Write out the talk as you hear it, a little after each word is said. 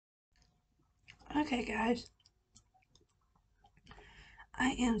Okay, guys,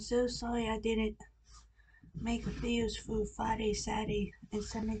 I am so sorry I didn't make videos for Friday, Saturday, and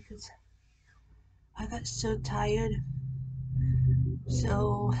Sunday because I got so tired.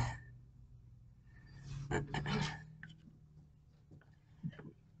 So, so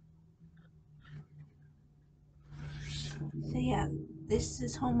yeah, this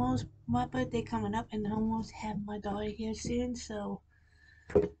is almost my birthday coming up, and I almost have my daughter here soon. So,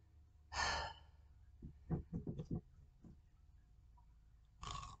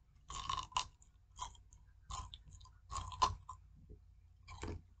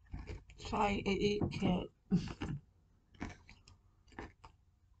 sorry, it can't.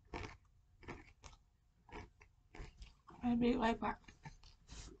 I'll be right back.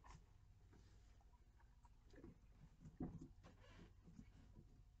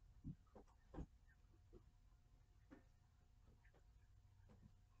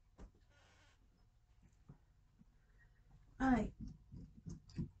 Alright,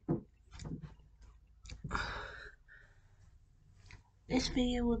 this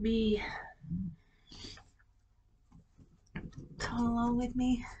video will be come along with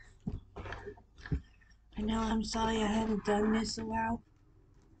me. I know I'm sorry I haven't done this a while.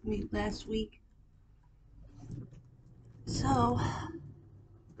 Last week. So,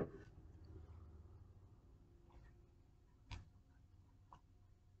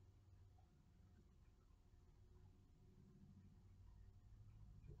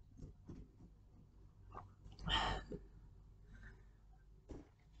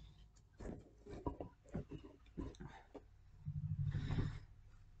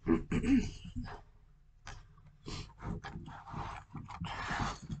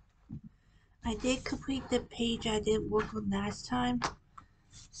 I did complete the page I did work on last time.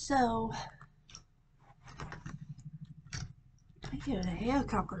 So, I get a hair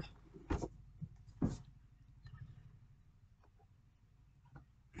cocker.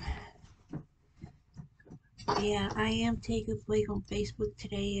 Yeah, I am taking a break on Facebook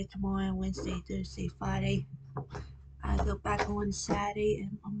today and tomorrow, Wednesday, Thursday, Friday. I go back on Saturday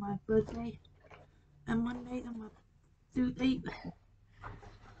and on my birthday, and Monday on my due date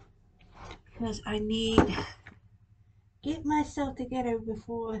because I need get myself together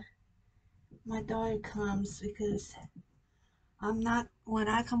before my daughter comes because I'm not when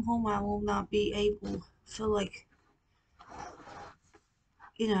I come home I will not be able to like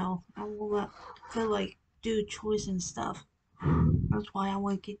I will not feel like do chores and stuff. That's why I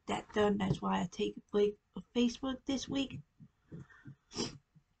want to get that done. That's why I take a break of Facebook this week.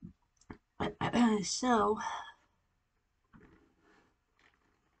 So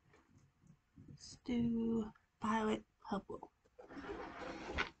let's do Violet Purple.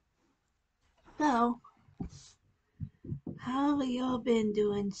 So how have y'all been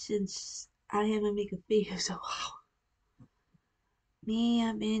doing since I haven't made a video so wow. Me,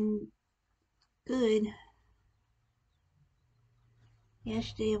 I've been good.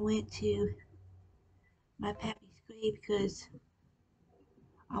 Yesterday I went to my pappy's grave because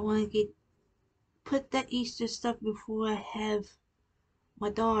I want to get put that Easter stuff before I have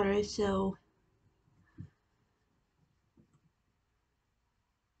my daughter. So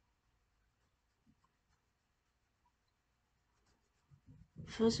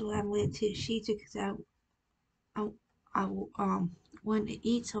first of all, I went to Sheeta because I, I wanted to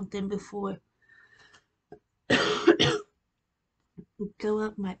eat something before go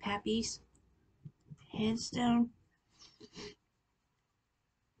up my pappy's headstone.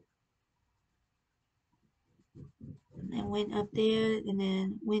 And then went up there and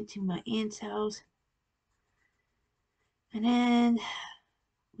then went to my aunt's house. And then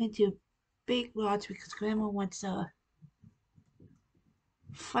went to Big Lots because grandma wants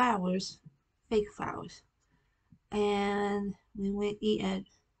flowers, fake flowers. And we went eat at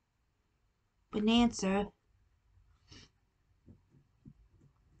Bonanza.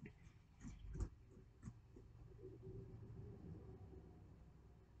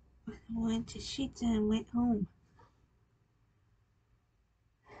 Went to Sheets and went home.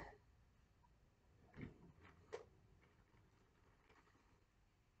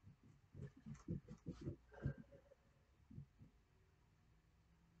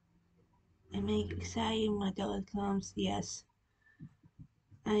 I'm excited when my daughter comes. Yes,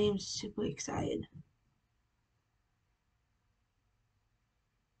 I am super excited.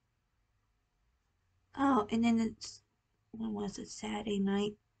 Oh, and then it's when was it? Saturday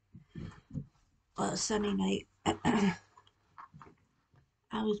night, Sunday night. I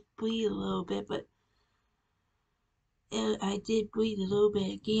was bleeding a little bit, but I did bleed a little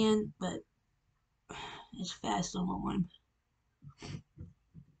bit again, but it's fast on my one.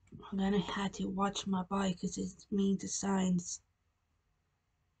 I'm gonna have to watch my body because it means the signs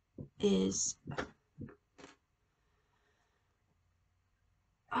is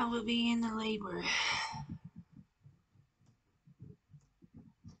I will be in the labor.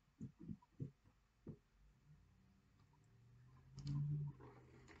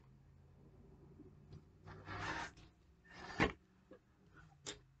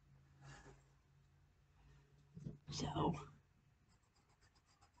 So,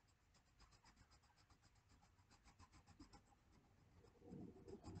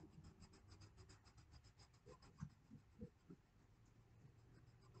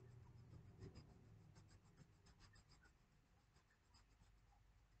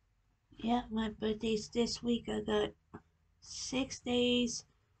 yeah, my birthday's this week. I got 6 days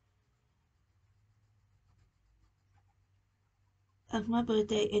of my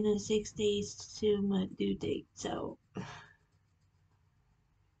birthday and then 6 days to my due date. So,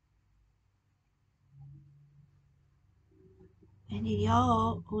 and then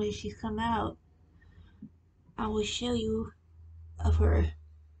y'all, when she come out, I will show you of her.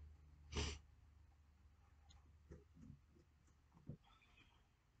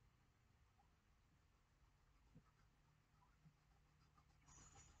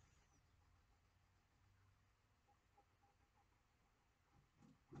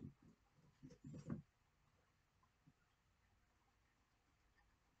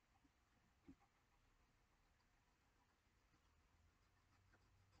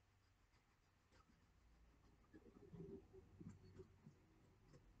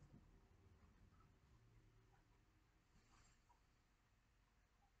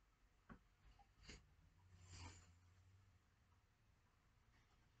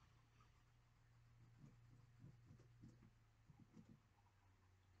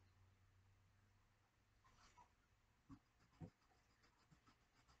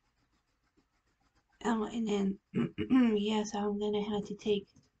 And then, yes, I'm gonna have to take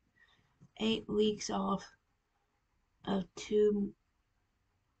 8 weeks off of 2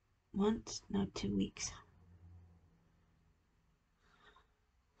 months, no, 2 weeks.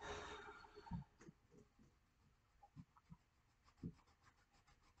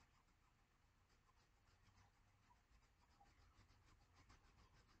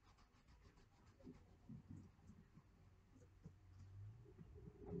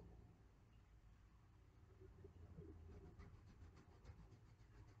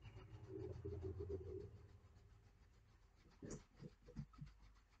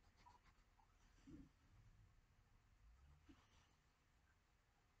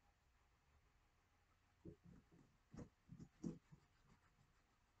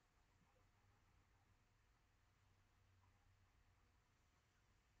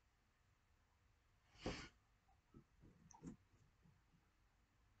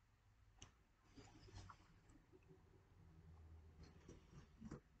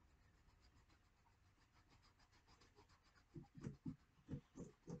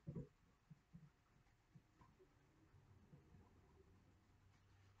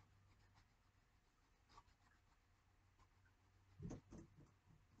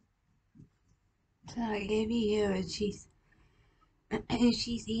 So I gave you here, and she's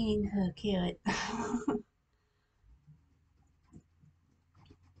eating her carrot.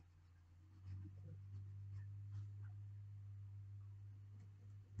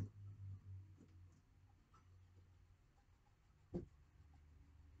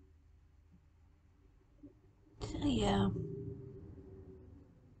 So yeah,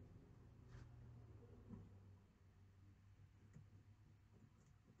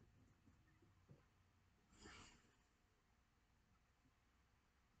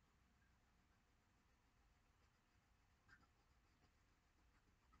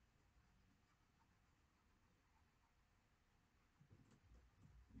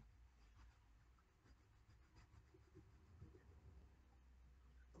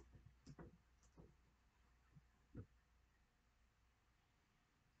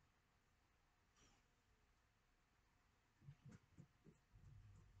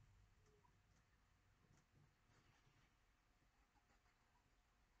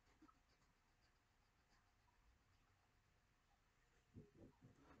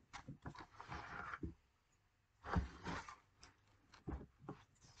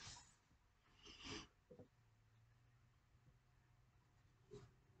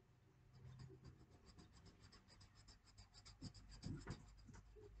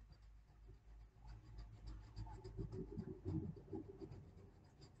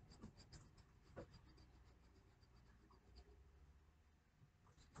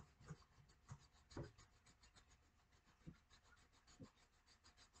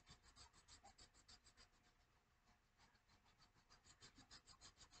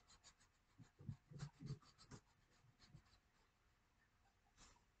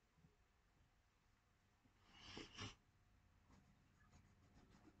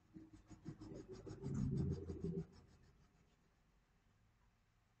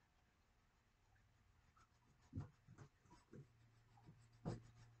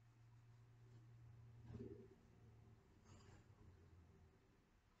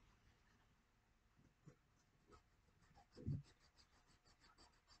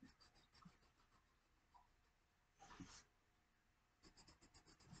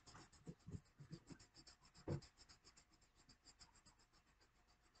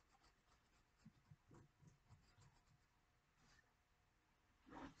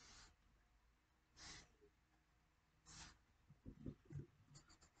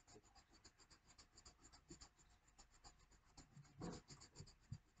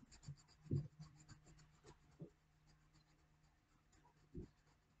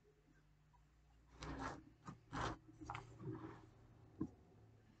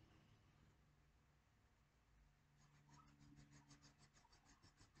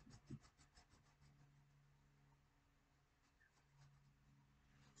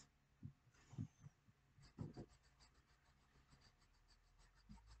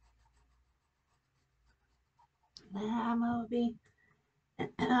 I'm gonna be.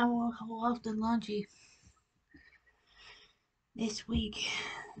 I will hold off the laundry this week,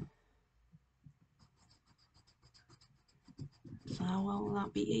 so I will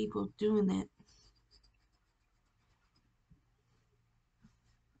not be able doing that.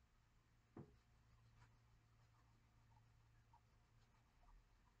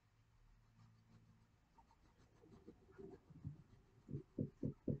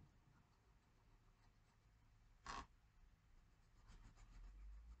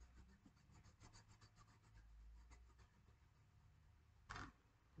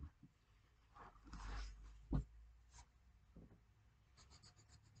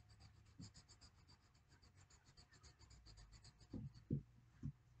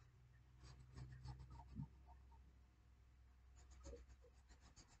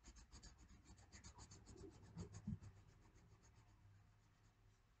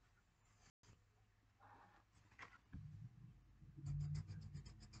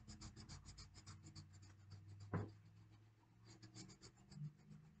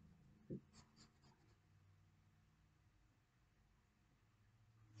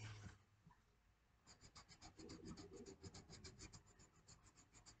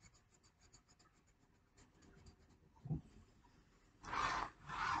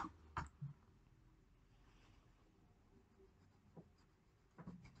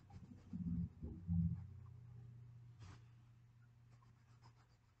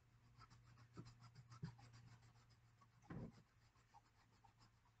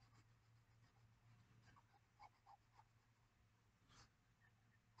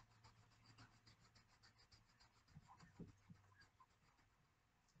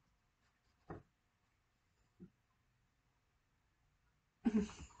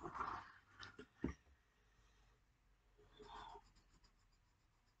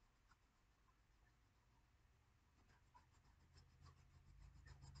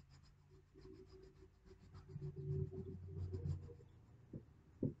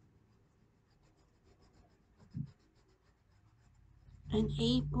 In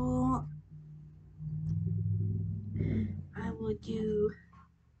April, I will do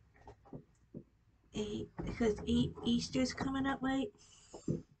because Easter's coming up, right?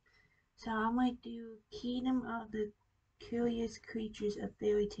 So I might do Kingdom of the Curious Creatures, a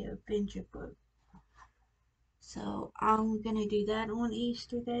Fairy Tale Adventure book. So I'm gonna do that on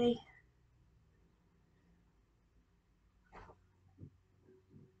Easter Day.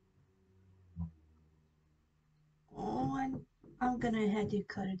 On I'm gonna have to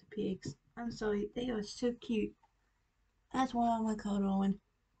cuddle the pigs. I'm sorry, they are so cute. That's why I'm gonna cuddle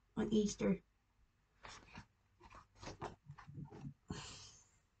on Easter.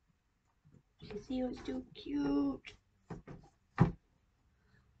 Because they are so cute.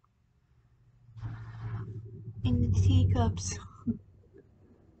 And the teacups.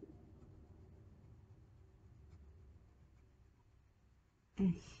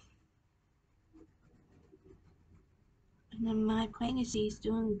 And then my pregnancy is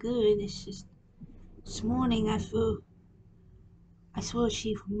doing good. It's just this morning I swear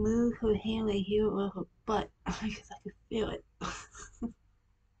she moved her hand right here or her butt because I could feel it.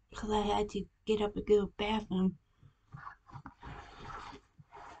 Because I had to get up and go to the bathroom.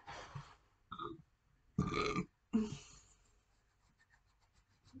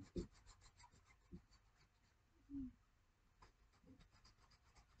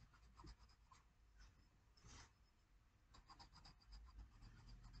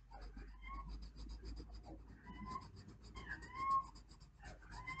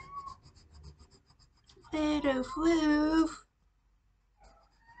 Better flu.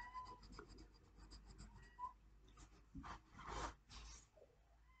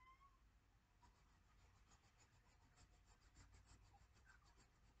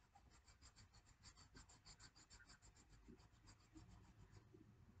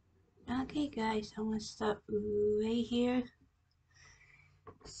 Okay, guys, I'm gonna stop right here.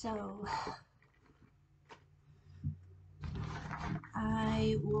 So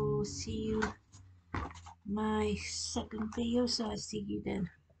I will see you my second video. So I'll see you then.